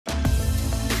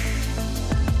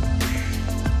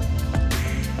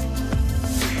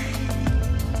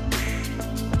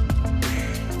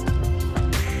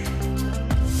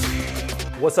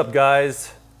What's up,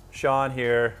 guys? Sean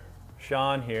here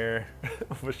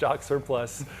with Shock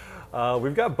Surplus.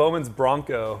 We've got Bowman's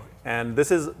Bronco, and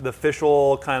this is the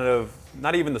official kind of,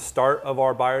 not even the start of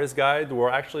our buyer's guide.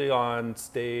 We're actually on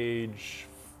stage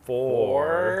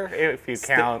 4. If you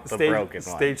count the broken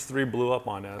one. Stage 3 blew up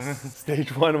on us.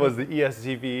 Stage 1 was the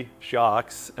ESCV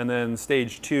shocks, and then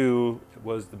stage 2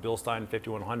 was the Bilstein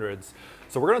 5100s.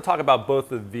 So we're going to talk about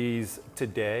both of these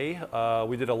today.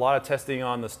 We did a lot of testing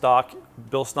on the stock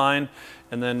Bilstein,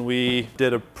 and then we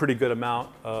did a pretty good amount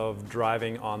of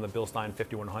driving on the Bilstein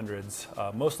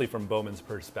 5100s, mostly from Bowman's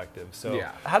perspective. So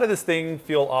yeah. How did this thing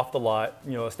feel off the lot?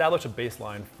 You know, establish a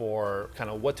baseline for kind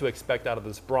of what to expect out of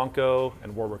this Bronco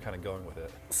and where we're kind of going with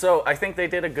it. So I think they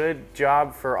did a good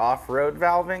job for off-road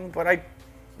valving, but I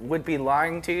would be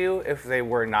lying to you if they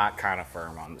were not kind of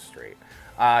firm on the street.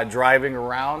 Driving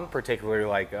around, particularly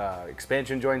like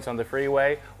expansion joints on the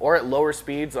freeway or at lower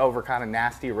speeds over kind of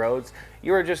nasty roads,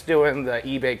 you were just doing the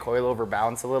eBay coilover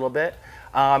bounce a little bit.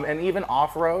 And even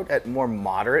off-road at more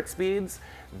moderate speeds,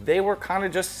 they were kind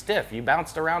of just stiff. You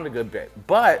bounced around a good bit.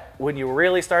 But when you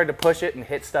really started to push it and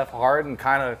hit stuff hard and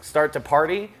kind of start to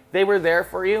party, they were there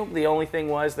for you. The only thing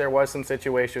was there was some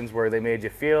situations where they made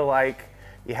you feel like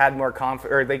you had more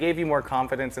confidence, or they gave you more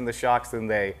confidence in the shocks than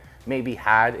they maybe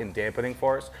had in dampening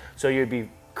force. So you'd be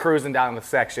cruising down the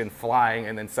section, flying,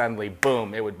 and then suddenly,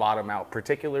 boom, it would bottom out,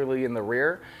 particularly in the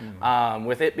rear.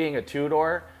 With it being a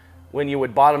two-door, when you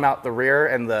would bottom out the rear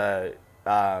and the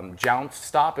jounce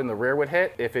stop in the rear would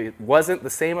hit, if it wasn't the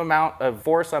same amount of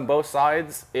force on both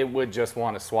sides, it would just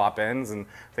want to swap ends. And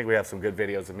I think we have some good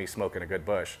videos of me smoking a good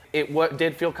bush. It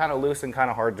did feel kind of loose and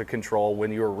kind of hard to control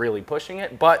when you were really pushing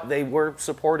it, but they were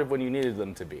supportive when you needed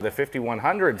them to be. The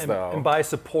 5100s, though. And by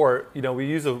support, you know, we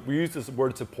use this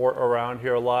word support around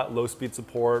here a lot. Low speed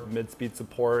support, mid speed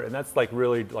support, and that's like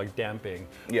really like damping.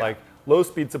 Yeah. Like low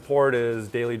speed support is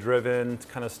daily driven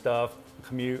kind of stuff.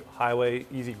 Commute, highway,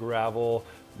 easy gravel.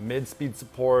 Mid-speed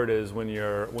support is when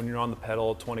you're on the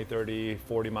pedal 20, 30,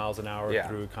 40 miles an hour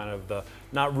through kind of the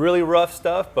not really rough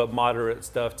stuff, but moderate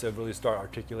stuff to really start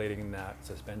articulating that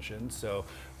suspension. So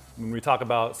when we talk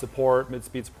about support,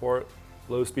 mid-speed support,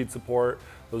 low-speed support,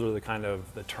 those are the kind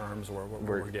of the terms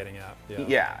we're getting at.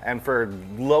 Yeah, and for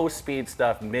low-speed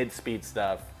stuff, mid-speed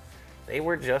stuff, they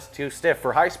were just too stiff.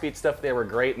 For high-speed stuff, they were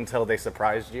great until they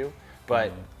surprised you,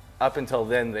 but up until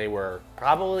then, they were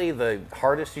probably the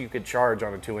hardest you could charge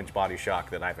on a 2-inch body shock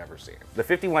that I've ever seen. The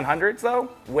 5100s, though,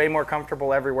 way more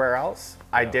comfortable everywhere else.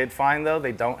 Yeah. I did find, though,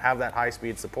 they don't have that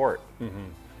high-speed support. It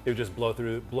would just blow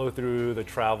through the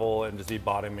travel and just be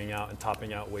bottoming out and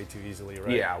topping out way too easily,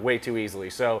 right? Yeah, way too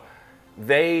easily. So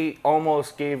they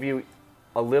almost gave you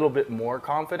a little bit more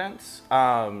confidence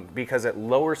because at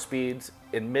lower speeds,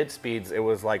 in mid speeds, it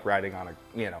was like riding on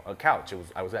a couch.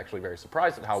 I was actually very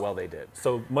surprised at how well they did.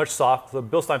 So much soft. The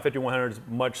Bilstein 5100 is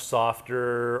much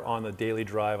softer on the daily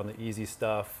drive, on the easy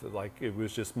stuff. Like it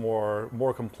was just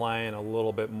more compliant, a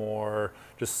little bit more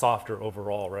just softer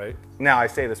overall, right? Now I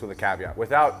say this with a caveat,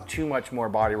 without too much more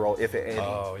body roll, if any.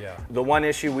 Oh yeah. The one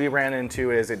issue we ran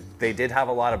into is they did have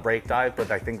a lot of brake dive,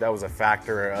 but I think that was a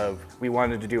factor of we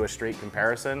wanted to do a street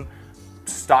comparison,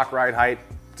 stock ride height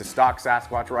to stock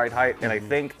Sasquatch ride height, and I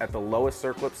think at the lowest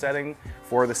circlip setting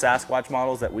for the Sasquatch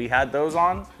models that we had those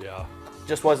on,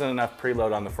 just wasn't enough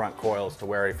preload on the front coils to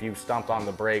where if you stomped on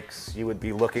the brakes, you would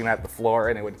be looking at the floor,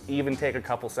 and it would even take a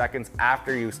couple seconds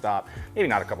after you stop, maybe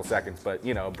not a couple seconds, but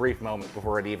you know, a brief moment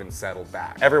before it even settled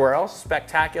back. Everywhere else,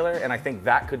 spectacular, and I think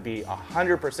that could be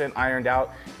 100% ironed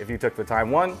out if you took the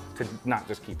time, one, to not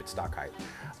just keep it stock height.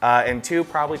 And two,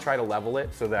 probably try to level it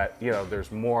so that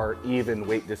there's more even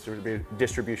weight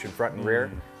distribution front and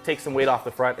rear. Take some weight off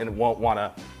the front and it won't want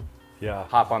to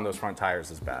hop on those front tires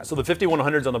as bad. So the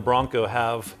 5100s on the Bronco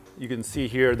have, you can see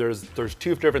here, there's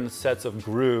 2 different sets of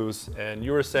grooves, and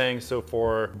you were saying, so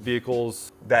for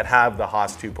vehicles that have the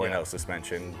Haas 2.0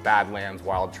 suspension, Badlands,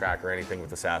 Wild Track, or anything with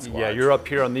the Sasquatch. Yeah, you're up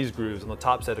here on these grooves, on the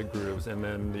top set of grooves, and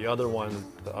then the other one,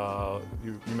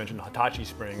 you mentioned the Hitachi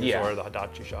springs or the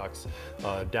Hitachi shocks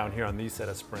down here on these set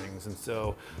of springs. And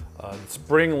so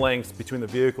spring lengths between the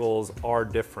vehicles are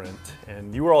different.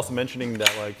 And you were also mentioning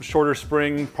that like shorter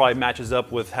spring probably matches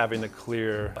up with having to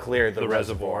clear the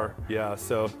reservoir. Yeah,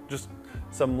 so just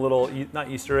some little,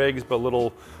 not Easter eggs, but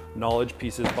little knowledge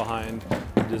pieces behind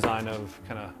the design of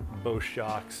kind of both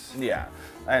shocks. Yeah,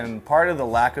 and part of the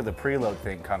lack of the preload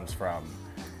thing comes from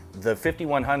the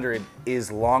 5100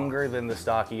 is longer than the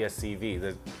stock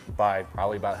ESCV by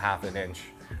probably about ½ an inch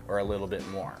or a little bit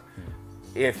more.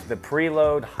 If the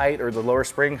preload height or the lower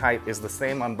spring height is the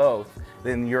same on both,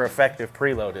 then your effective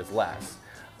preload is less.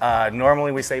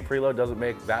 Normally we say preload doesn't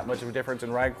make that much of a difference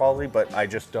in ride quality, but I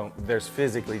just don't, there's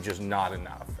physically just not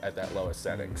enough at that lowest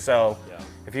setting. So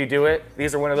if you do it,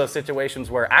 these are one of those situations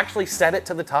where actually set it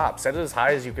to the top, set it as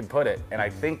high as you can put it, and I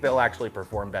think they'll actually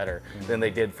perform better than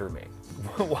they did for me.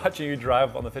 Watching you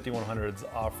drive on the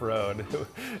 5100s off-road,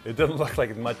 it didn't look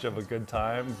like much of a good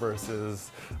time versus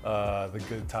the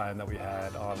good time that we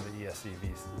had on the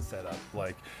ESCV setup.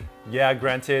 Like, yeah,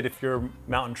 granted, if you're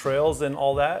mountain trails and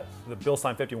all that, the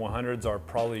Bilstein 5100s are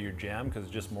probably your jam because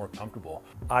it's just more comfortable.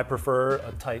 I prefer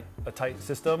a tight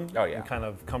system. Oh yeah. And kind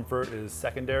of comfort is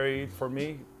secondary for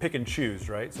me. Pick and choose,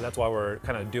 right? So that's why we're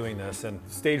kind of doing this. And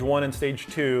stage 1 and stage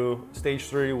 2, stage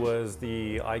 3 was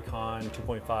the Icon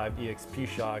 2.5 EXP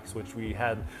shocks, which we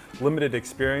had limited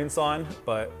experience on.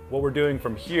 But what we're doing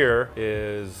from here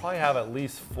is probably have at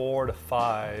least 4 to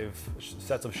 5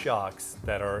 sets of shocks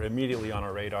that are immediately on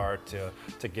our radar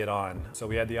to get on. So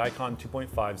we had the Icon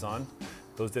 2.5s on.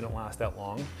 Those didn't last that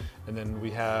long. And then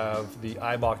we have the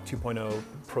Eibach 2.0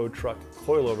 Pro Truck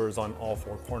coilovers on all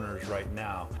 4 corners right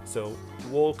now. So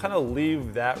we'll kind of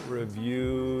leave that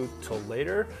review till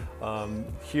later.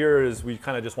 Here is we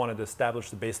kind of just wanted to establish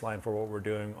the baseline for what we're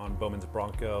doing on Bowman's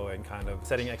Bronco and kind of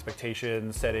setting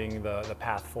expectations, setting the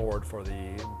path forward for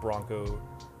the Bronco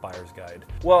buyer's guide.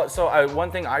 Well, so one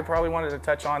thing I probably wanted to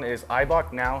touch on is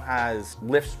Eibach now has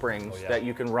lift springs that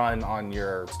you can run on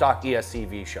your stock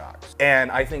ESCV shocks.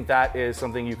 And I think that is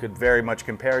something you could very much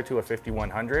compare to a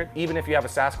 5100. Even if you have a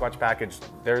Sasquatch package,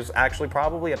 there's actually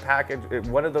probably a package,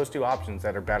 one of those 2 options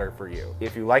that are better for you.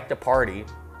 If you like to party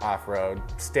off-road,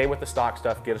 stay with the stock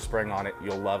stuff, get a spring on it,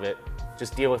 you'll love it.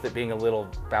 Just deal with it being a little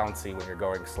bouncy when you're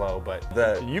going slow, but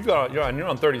you're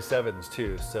on 37s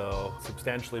too, so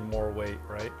substantially more weight,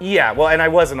 right? Yeah, well, and I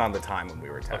wasn't on the time when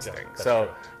we were testing. Okay, so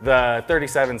true. The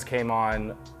 37s came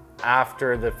on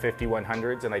after the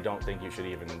 5100s, and I don't think you should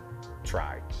even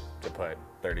try to put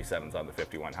 37s on the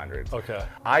 5100s. Okay.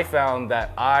 I found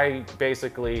that I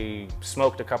basically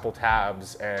smoked a couple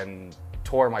tabs and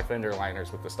tore my fender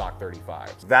liners with the stock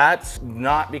 35s. That's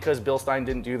not because Bilstein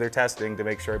didn't do their testing to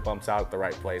make sure it bumps out at the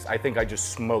right place. I think I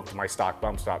just smoked my stock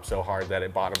bump stop so hard that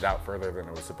it bottomed out further than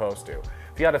it was supposed to.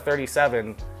 If you had a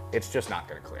 37, it's just not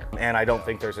gonna clear. And I don't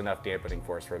think there's enough dampening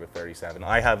force for the 37.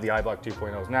 I have the Eibach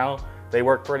 2.0s now. They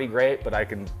work pretty great, but I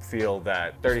can feel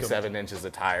that 37 inches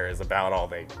of tire is about all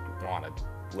they want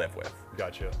to live with.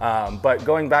 Gotcha. But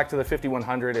going back to the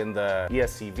 5100 and the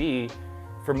ESCV,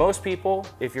 for most people,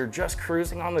 if you're just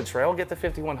cruising on the trail, get the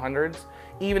 5100s.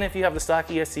 Even if you have the stock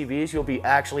ESCVs, you'll be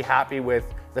actually happy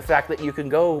with the fact that you can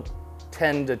go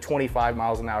 10 to 25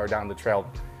 miles an hour down the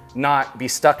trail, not be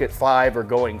stuck at 5 or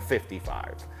going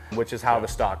 55, which is how the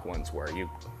stock ones were. You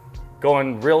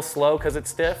going real slow because it's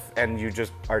stiff and you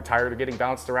just are tired of getting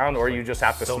bounced around, or you just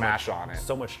have to smash on it.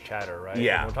 So much chatter, right?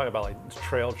 Yeah. And we're talking about like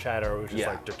trail chatter, which is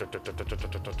like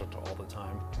all the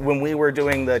time. When we were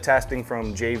doing the testing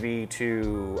from JV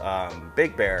to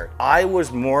Big Bear, I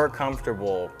was more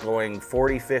comfortable going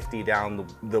 40, 50 down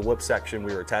the whoop section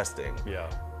we were testing. Yeah.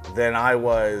 Than I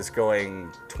was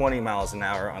going 20 miles an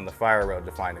hour on the fire road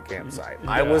to find a campsite.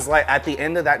 Yeah. I was like, at the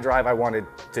end of that drive, I wanted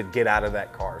to get out of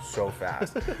that car so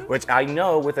fast, which I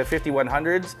know with the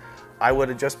 5100s, I would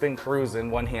have just been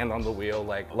cruising, one hand on the wheel,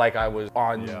 like I was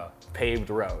on paved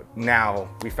road. Now,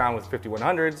 we found with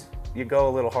 5100s, you go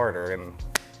a little harder, and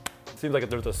seems like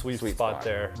there's a sweet spot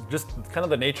there. Just kind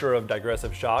of the nature of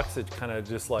digressive shocks, it's kind of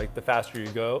just like the faster you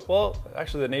go. Well,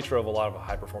 actually the nature of a lot of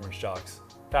high performance shocks.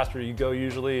 Faster you go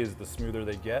usually is the smoother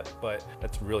they get, but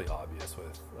that's really obvious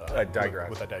with a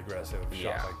digressive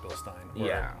shock like Bilstein.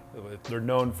 Yeah. They're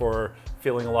known for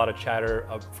feeling a lot of chatter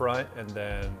up front, and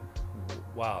then,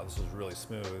 wow, this is really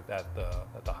smooth at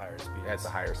the higher speeds. At the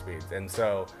higher speeds. And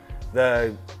so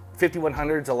the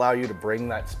 5100s allow you to bring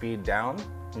that speed down,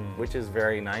 which is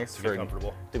very nice to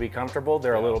be comfortable.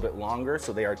 They're a little bit longer,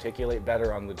 so they articulate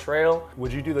better on the trail.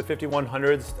 Would you do the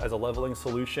 5100s as a leveling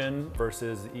solution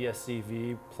versus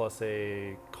ESCV plus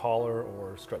a collar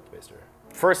or strut spacer?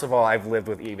 First of all, I've lived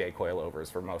with eBay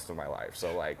coilovers for most of my life,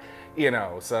 so like, you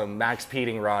know, some max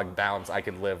Peating rod bounce I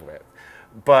can live with.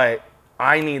 But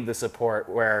I need the support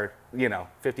where, you know,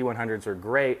 5100s are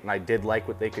great, and I did like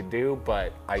what they could do,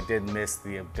 but I did miss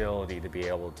the ability to be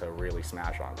able to really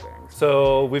smash on things.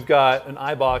 So we've got an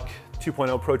Eibach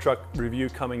 2.0 Pro Truck review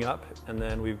coming up, and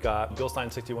then we've got Bilstein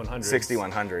 6100s.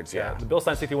 6100s, yeah. The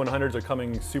Bilstein 6100s are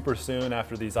coming super soon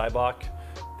after these Eibach.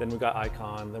 Then we got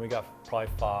Icon, then we got probably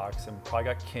Fox, and probably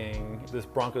got King. This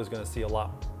Bronco is going to see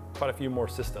quite a few more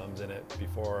systems in it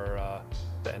before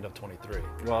the end of 23.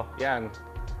 Well, yeah, and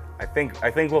I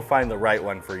think we'll find the right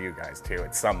one for you guys too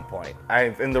at some point.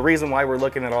 And the reason why we're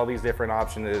looking at all these different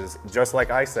options is, just like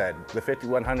I said, the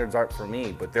 5100s aren't for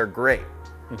me, but they're great.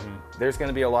 There's going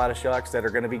to be a lot of shocks that are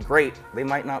going to be great. They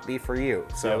might not be for you.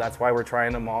 So that's why we're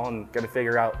trying them all and going to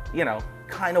figure out, you know,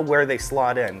 kind of where they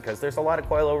slot in, because there's a lot of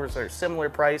coilovers that are similar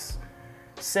price,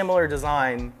 similar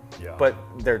design, but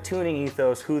their tuning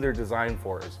ethos, who they're designed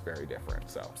for, is very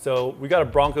different. So we got a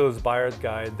Bronco's buyer's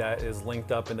guide that is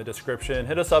linked up in the description.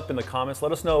 Hit us up in the comments.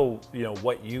 Let us know, you know,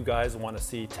 what you guys want to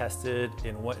see tested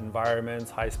in what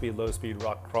environments: high speed, low speed,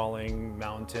 rock crawling,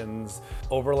 mountains,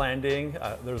 overlanding.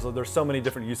 There's so many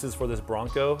different uses for this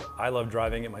Bronco. I love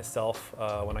driving it myself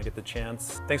when I get the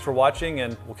chance. Thanks for watching,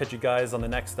 and we'll catch you guys on the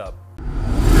next up.